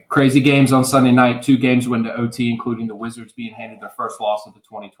Crazy games on Sunday night. 2 games went to OT, including the Wizards being handed their first loss of the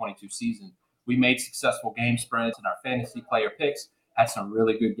 2022 season. We made successful game spreads, and our fantasy player picks had some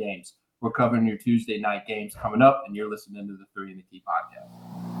really good games. We're covering your Tuesday night games coming up, and you're listening to the 3 in the Key podcast.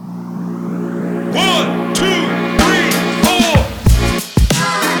 1, 2, 3, 4.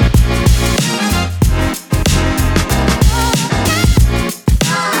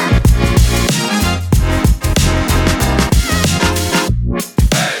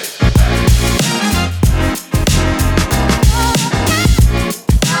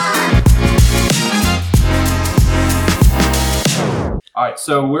 All right,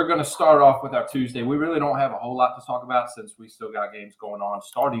 so we're going to start off with our Tuesday. We really don't have a whole lot to talk about since we still got games going on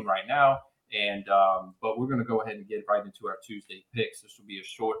starting right now. And but we're going to go ahead and get right into our Tuesday picks. This will be a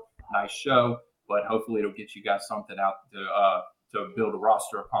short, nice show, but hopefully it'll get you guys something out to build a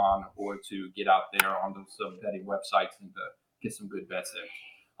roster upon or to get out there on some betting websites and to get some good bets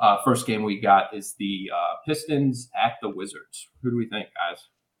in. First game we got is the Pistons at the Wizards. Who do we think, guys?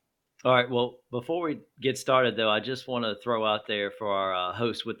 All right, well, before we get started, though, I just want to throw out there for our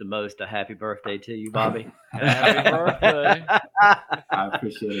host with the most a happy birthday to you, Bobby. Happy birthday. I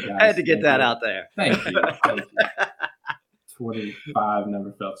appreciate it, guys. I had to get that out there. Thank you. 25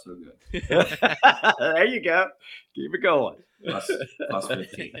 never felt so good. There you go. Keep it going. Plus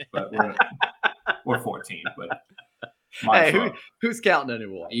 15, but we're 14. But hey, who's counting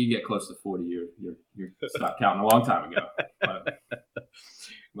anymore? You get close to 40, you're stopped counting a long time ago.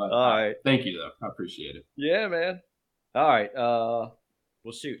 But all right. Thank you, though. I appreciate it. Yeah, man. All right. Well,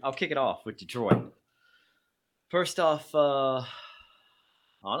 shoot. I'll kick it off with Detroit. First off,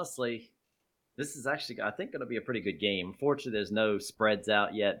 honestly, this is actually, I think, going to be a pretty good game. Unfortunately, there's no spreads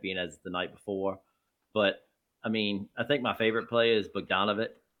out yet, being as the night before. But, I mean, I think my favorite play is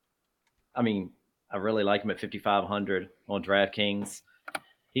Bogdanovic. I mean, I really like him at 5,500 on DraftKings.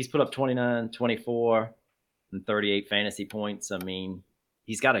 He's put up 29, 24, and 38 fantasy points. I mean,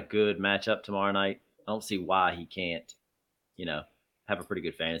 he's got a good matchup tomorrow night. I don't see why he can't, have a pretty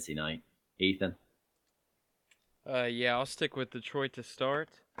good fantasy night. Ethan? Yeah, I'll stick with Detroit to start.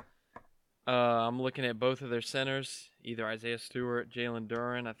 I'm looking at both of their centers, either Isaiah Stewart, Jalen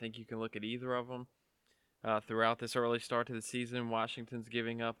Duren. I think you can look at either of them. Throughout this early start to the season, Washington's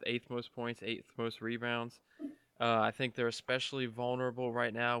giving up the 8th most points, 8th most rebounds. I think they're especially vulnerable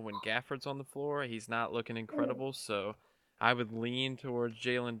right now when Gafford's on the floor. He's not looking incredible, so I would lean towards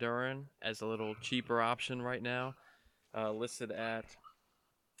Jalen Duren as a little cheaper option right now, listed at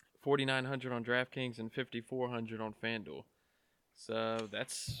 $4,900 on DraftKings and $5,400 on FanDuel. So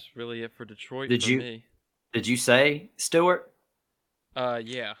that's really it for Detroit me. Did you say Stewart?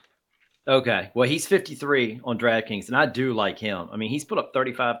 Yeah. Okay. Well, he's 53 on DraftKings, and I do like him. I mean, he's put up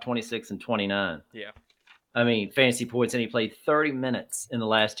 35, 26, and 29. Yeah. I mean, fantasy points, and he played 30 minutes in the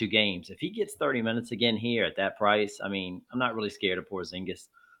last 2 games. If he gets 30 minutes again here at that price, I mean, I'm not really scared of Porzingis.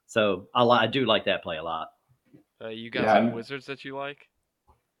 So I do like that play a lot. You got some Wizards that you like?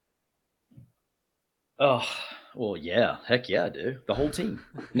 Oh, well, yeah. Heck yeah, I do. The whole team.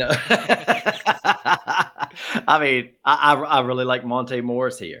 No. I mean, I really like Monte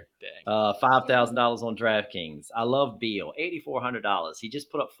Morris here. $5,000 on DraftKings. I love Beal. $8,400. He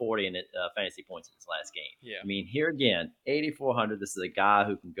just put up 40 in fantasy points in his last game. Yeah. I mean, here again, $8,400. This is a guy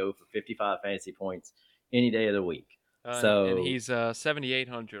who can go for 55 fantasy points any day of the week. And he's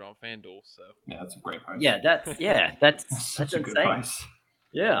 $7,800 on FanDuel. So yeah, that's a great price. Yeah, that's such a insane. good price.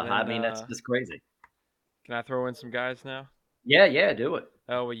 Yeah, I mean that's just crazy. Can I throw in some guys now? Yeah, do it.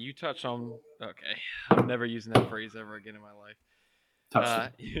 Oh, well, you touched on. Okay, I'm never using that phrase ever again in my life.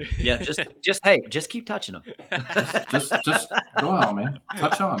 Touch yeah, just keep touching them. just go on, man.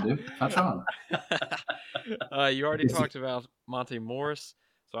 Touch on, dude. Touch on. You already talked about Monte Morris,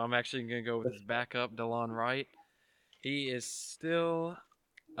 so I'm actually going to go with his backup, DeLon Wright. He is still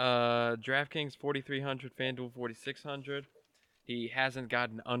DraftKings 4,300, FanDuel 4,600. He hasn't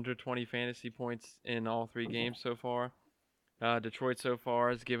gotten under 20 fantasy points in all 3 games so far. Detroit so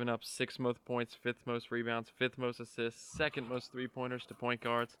far has given up 6th most points, 5th most rebounds, 5th most assists, 2nd most 3-pointers to point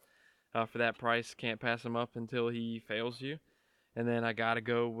guards. For that price, can't pass him up until he fails you. And then I got to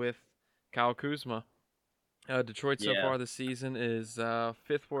go with Kyle Kuzma. Detroit so far this season is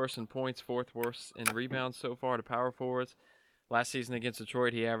 5th worst in points, 4th worst in rebounds so far to power forwards. Last season against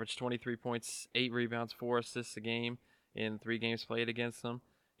Detroit, he averaged 23 points, 8 rebounds, 4 assists a game in 3 games played against them.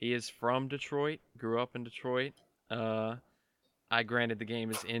 He is from Detroit, grew up in Detroit. Granted the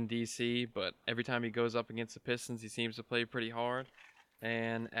game is in DC, but every time he goes up against the Pistons, he seems to play pretty hard.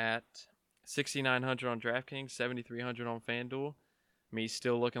 And at $6,900 on DraftKings, $7,300 on FanDuel, I mean, he's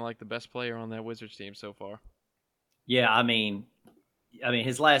still looking like the best player on that Wizards team so far. Yeah, I mean, I mean,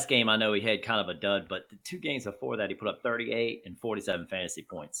 his last game, I know he had kind of a dud, but the 2 games before that, he put up 38 and 47 fantasy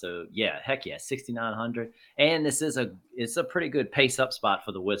points. So yeah, heck yeah, 6,900. And it's a pretty good pace up spot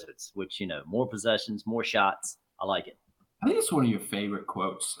for the Wizards, which more possessions, more shots. I like it. I think it's one of your favorite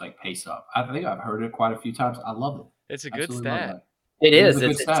quotes, like pace up. I think I've heard it quite a few times. I love it. It's a good Absolutely love stat. that. It It is is. a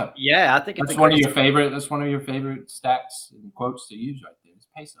good It's stat. yeah. I think it's That's the one of greatest. your favorite. That's one of your favorite stats and quotes to use right there. It's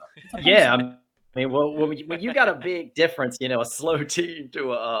pace up. It's a pace Yeah, up. I mean, well, when you got a big difference, a slow team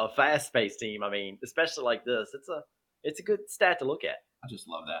to a fast-paced team. I mean, especially like this, it's a good stat to look at. I just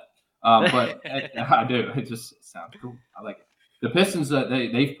love that. But I do. It just sounds cool. I like it. The Pistons,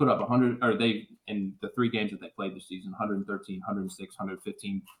 they've put up 100, or they in the 3 games that they played this season, 113, 106,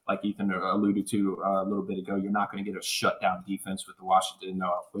 115. Like Ethan alluded to a little bit ago, you're not going to get a shutdown defense with the Washington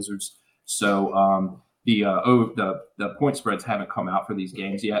Wizards. So the point spreads haven't come out for these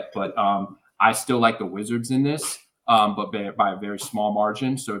games yet, but I still like the Wizards in this. But by a very small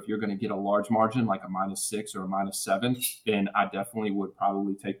margin. So if you're going to get a large margin, like a -6 or a -7, then I definitely would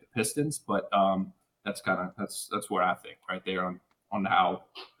probably take the Pistons. But that's where I think right there on how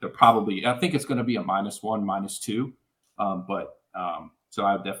they're probably. I think it's going to be a -1, -2. So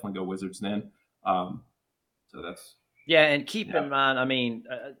I would definitely go Wizards then. So that's Yeah, and keep yeah. in mind, I mean,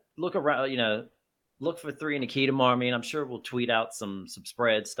 look around, look for 3 and a key tomorrow. I mean, I'm sure we'll tweet out some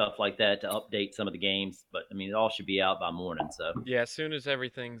spread stuff like that to update some of the games. But I mean, it all should be out by morning. So Yeah, as soon as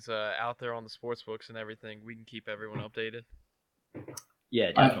everything's out there on the sports books and everything, we can keep everyone updated.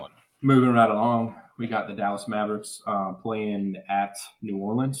 yeah, All right, definitely. moving right along, we got the Dallas Mavericks playing at New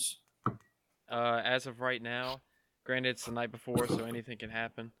Orleans. As of right now, granted it's the night before, so anything can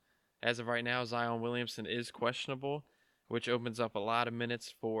happen. As of right now, Zion Williamson is questionable, which opens up a lot of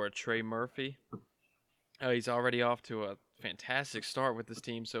minutes for Trey Murphy. He's already off to a fantastic start with this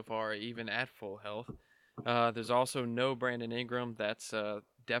team so far, even at full health. There's also no Brandon Ingram, that's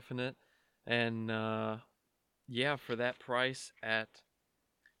definite. And yeah, for that price at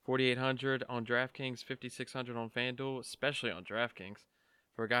 4,800 on DraftKings, 5,600 on FanDuel, especially on DraftKings,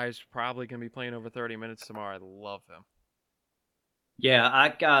 for a guy who's probably going to be playing over 30 minutes tomorrow, I love him. Yeah,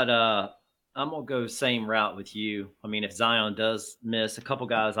 I'm gonna go same route with you. I mean, if Zion does miss, a couple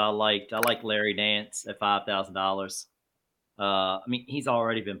guys I like Larry Nance at $5,000. I mean, he's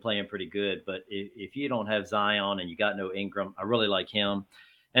already been playing pretty good, but if you don't have Zion and you got no Ingram, I really like him.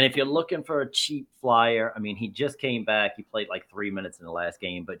 And if you're looking for a cheap flyer, I mean, he just came back. He played like 3 minutes in the last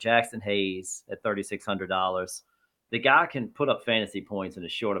game, but Jackson Hayes at $3,600. The guy can put up fantasy points in a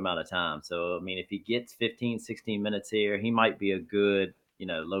short amount of time. So, I mean, if he gets 15, 16 minutes here, he might be a good,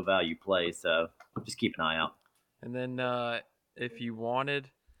 low value play. So just keep an eye out. And then if you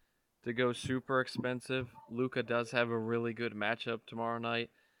wanted to go super expensive, Luka does have a really good matchup tomorrow night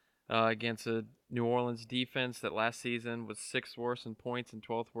against a New Orleans defense that last season was 6th worst in points and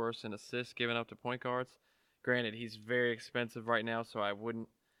 12th worst in assists given up to point guards. Granted, he's very expensive right now, so I wouldn't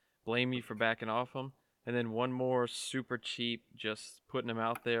blame you for backing off him. And then one more super cheap, just putting him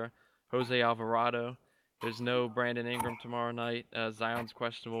out there, Jose Alvarado. There's no Brandon Ingram tomorrow night. Zion's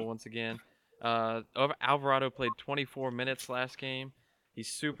questionable once again. Alvarado played 24 minutes last game. He's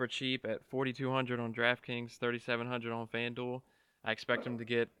super cheap at 4,200 on DraftKings, 3,700 on FanDuel. I expect him to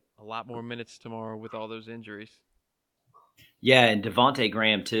get a lot more minutes tomorrow with all those injuries. Yeah, and Devontae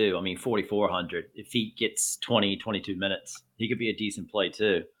Graham too. I mean, 4,400. If he gets 20, 22 minutes, he could be a decent play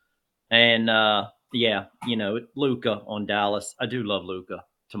too. And yeah, Luka on Dallas. I do love Luka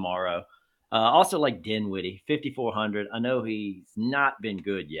tomorrow. Also like Dinwiddie, 5,400. I know he's not been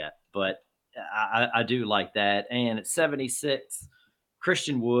good yet, but I do like that. And at 76,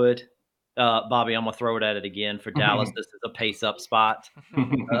 Christian Wood. Bobby, I'm gonna throw it at it again for Dallas. This is a pace up spot.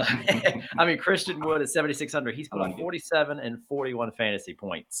 I mean, Christian Wood at 7,600. He's put up 47 and 41 fantasy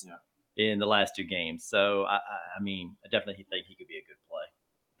points in the last 2 games. So I mean, I definitely think he could be a good play.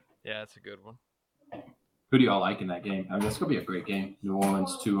 Yeah, that's a good one. Who do y'all like in that game? I mean, that's gonna be a great game. New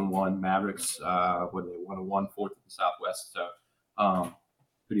Orleans 2-1, Mavericks. What they 1-1, 4th in the Southwest. So,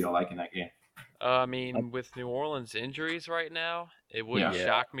 who do y'all like in that game? I mean, with New Orleans injuries right now, it wouldn't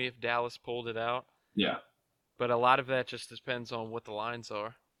shock me if Dallas pulled it out. Yeah. But a lot of that just depends on what the lines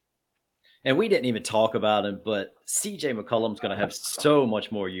are. And we didn't even talk about him, but CJ McCollum's going to have so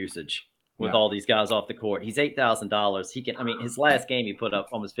much more usage with all these guys off the court. He's $8,000. He can, I mean, his last game he put up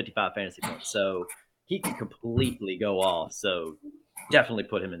almost 55 fantasy points, so he can completely go off. So definitely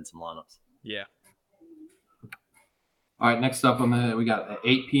put him in some lineups. Yeah. All right, next up we got at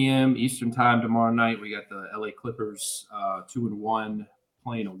 8 p.m. Eastern time tomorrow night. We got the LA Clippers 2-1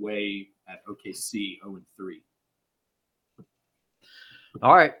 playing away at OKC 0-3.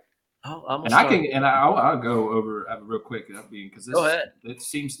 All right. I'm gonna And I start. can, and I'll go over real quick because Go this ahead. it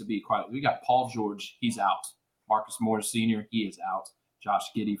seems to be quite. We got Paul George, he's out. Marcus Morris Sr., he is out. Josh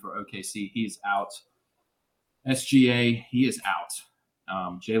Giddey for OKC, he's out. SGA, he is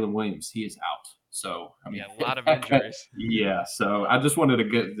out. Jalen Williams, he is out. So I mean, Yeah, a lot of injuries. yeah. So I just wanted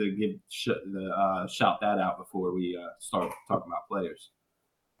to shout that out before we start talking about players.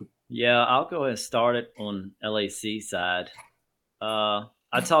 Yeah, I'll go ahead and start it on LAC side.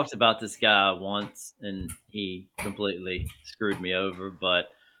 I talked about this guy once, and he completely screwed me over. But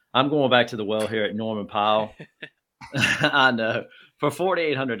I'm going back to the well here at Norman Powell. I know for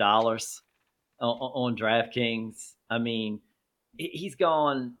 $4,800 on DraftKings. I mean, he's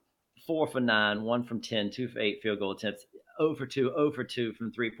gone 4 for 9, 1 from 10, 2 for 8 field goal attempts, 0 for 2, 0 for 2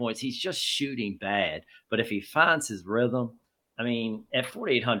 from 3 points. He's just shooting bad. But if he finds his rhythm, I mean, at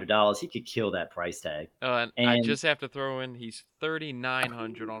 $4,800, he could kill that price tag. And I And just have to throw in he's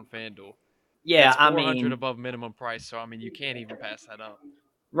 3,900 on FanDuel. yeah, That's I 400 mean, above minimum price, so I mean you can't even pass that up.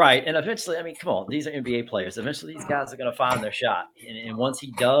 right. And eventually, I mean, come on, these are NBA players. Eventually, these guys are going to find their shot. And once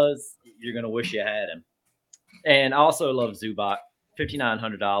he does, you're going to wish you had him. And I also love Zubac,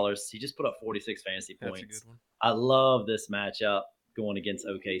 $5,900. He just put up 46 fantasy That's a points. good one. I love this matchup going against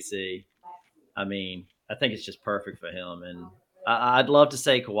OKC. I mean, I think it's just perfect for him. And I'd love to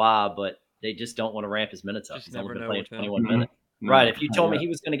say Kawhi, but they just don't want to ramp his minutes up. Just He's only never been know playing with him. 21 Mhm. minutes. No, Right. If you told me yeah. he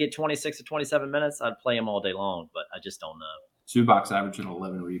was going to get 26 or 27 minutes, I'd play him all day long, but I just don't know. Zubac's averaging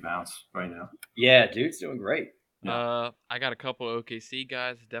 11 rebounds right now. Yeah, dude's doing great. Yeah. I got a couple of OKC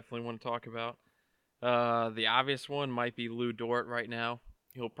guys definitely want to talk about. The obvious one might be Lou Dort right now.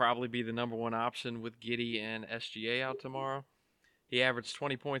 He'll probably be the number one option with Giddey and SGA out tomorrow. He averaged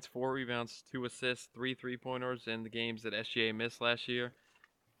 20 points, 4 rebounds, 2 assists, 3 3-pointers in the games that SGA missed last year.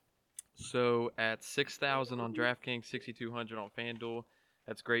 So at 6,000 on DraftKings, 6,200 on FanDuel,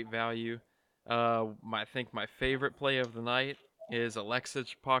 that's great value. I think my favorite play of the night is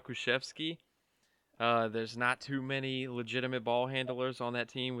Alexis Pokuševski. There's not too many legitimate ball handlers on that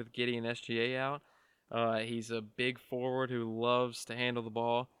team with Giddey and SGA out. He's a big forward who loves to handle the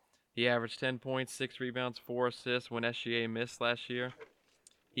ball. He averaged 10 points, 6 rebounds, 4 assists when SGA missed last year.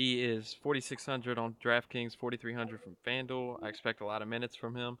 He is 4,600 on DraftKings, 4,300 from FanDuel. I expect a lot of minutes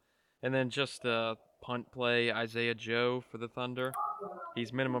from him. And then just a punt play, Isaiah Joe for the Thunder.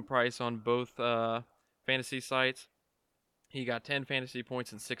 He's minimum price on both fantasy sites. He got 10 fantasy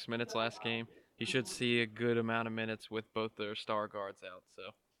points in 6 minutes last game. He should see a good amount of minutes with both their star guards out. So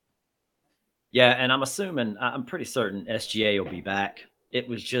Yeah, and I'm pretty certain SGA will be back. It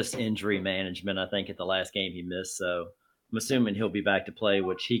was just injury management, I think, at the last game he missed. So I'm assuming he'll be back to play,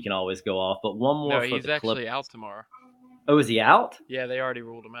 which he can always go off. But one no, more for he's the Clip. actually out tomorrow. Oh, is he out? Yeah, they already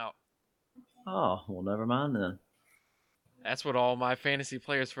ruled him out. Oh, well, never mind then. That's what all my fantasy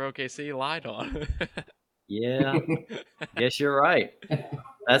players for OKC lied on. Yeah, guess you're right.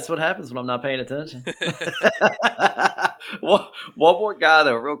 That's what happens when I'm not paying attention. one more guy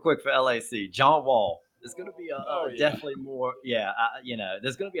though, real quick for LAC, John Wall. There's going to be Oh, yeah. definitely more. Yeah,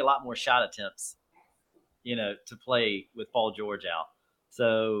 there's going to be a lot more shot attempts. To play with Paul George out.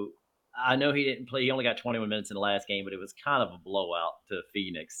 So I know he didn't play. He only got 21 minutes in the last game, but it was kind of a blowout to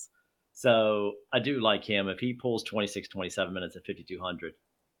Phoenix. So I do like him. If he pulls 26, 27 minutes at 5,200,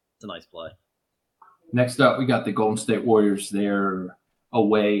 it's a nice play. Next up, we got the Golden State Warriors. They're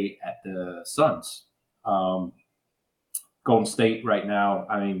away at the Suns. Golden State right now.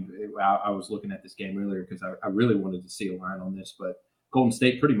 I mean, I was looking at this game earlier because I really wanted to see a line on this, but Golden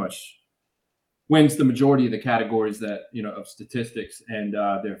State pretty much wins the majority of the categories that of statistics, and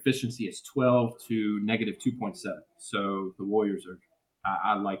their efficiency is 12 to negative 2.7. So the Warriors are.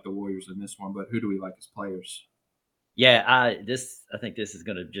 I like the Warriors in this one, but who do we like as players? Yeah, I think this is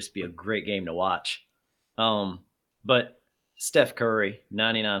going to just be a great game to watch. But Steph Curry,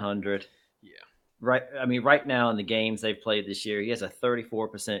 9,900. Yeah. Right. I mean, right now in the games they've played this year, he has a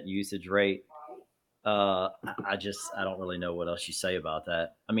 34% usage rate. I don't really know what else you say about that.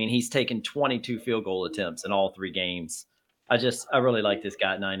 I mean, he's taken 22 field goal attempts in all 3 games. I really like this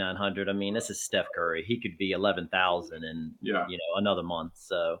guy at 9,900. I mean, this is Steph Curry. He could be 11,000 in another month.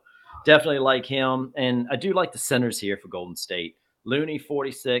 So definitely like him. And I do like the centers here for Golden State. Looney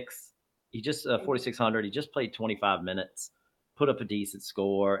 46. He just 4,600. He just played 25 minutes, put up a decent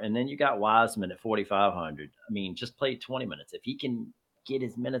score, and then you got Wiseman at 4,500. I mean, just played 20 minutes. If he can get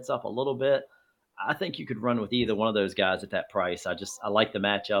his minutes up a little bit, I think you could run with either one of those guys at that price. I like the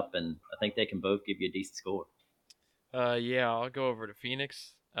matchup, and I think they can both give you a decent score. Yeah, I'll go over to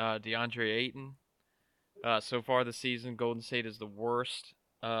Phoenix. DeAndre Ayton. So far this season, Golden State is the worst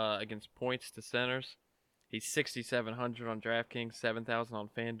against points to centers. He's 6,700 on DraftKings, 7,000 on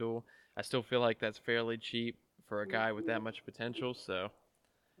FanDuel. I still feel like that's fairly cheap for a guy with that much potential. So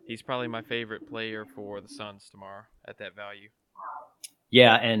he's probably my favorite player for the Suns tomorrow at that value.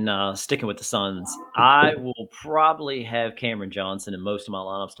 Yeah, and sticking with the Suns, I will probably have Cameron Johnson in most of my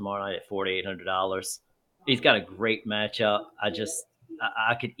lineups tomorrow night at $4,800. He's got a great matchup.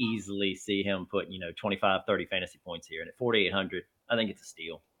 I could easily see him putting 25, 30 fantasy points here, and at 4,800, I think it's a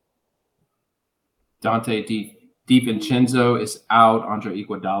steal. Dante DiVincenzo is out. Andre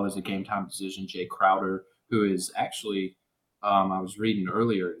Iguodala is a game time decision. Jay Crowder, who is actually, I was reading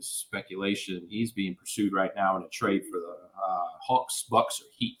earlier, speculation. He's being pursued right now in a trade for the Hawks, Bucks, or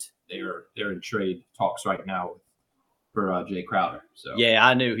Heat. They're in trade talks right now for Jay Crowder. So yeah,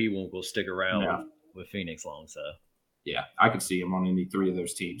 I knew he won't go stick around with Phoenix long. So yeah, I could see him on any three of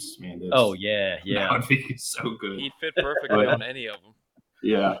those teams. Man, yeah, that would be so good. He'd fit perfectly on any of them.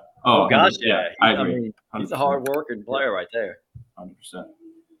 Yeah. Oh gosh, yeah. I agree. He's a hard-working player right there. 100%.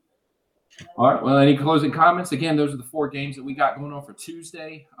 All right. Well, any closing comments? Again, those are the 4 games that we got going on for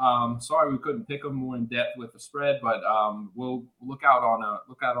Tuesday. Sorry we couldn't pick them more in depth with the spread, but we'll look out on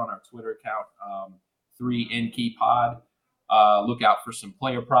our Twitter account, 3NKey Pod. Look out for some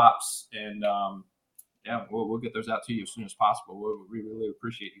player props, and we'll get those out to you as soon as possible. We really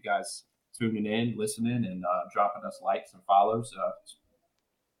appreciate you guys tuning in, listening, and dropping us likes and follows.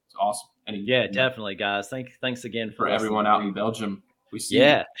 It's awesome. Definitely, guys. Thanks again for everyone out in Belgium. We see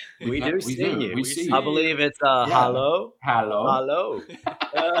you. We do see you. We see you. I believe it's hello.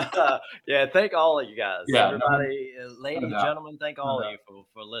 Yeah, thank all of you guys. Yeah, everybody, ladies and gentlemen, thank all of you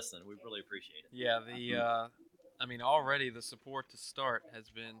for listening. We really appreciate it. Yeah, already the support to start has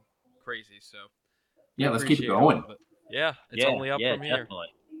been crazy. So let's keep it going. It's only up from here. Definitely.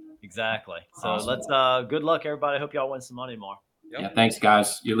 Exactly. So awesome. let's good luck, everybody. Hope y'all win some money tomorrow. Yep. Yeah, thanks,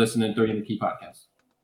 guys. You're listening to 3NKey Podcast.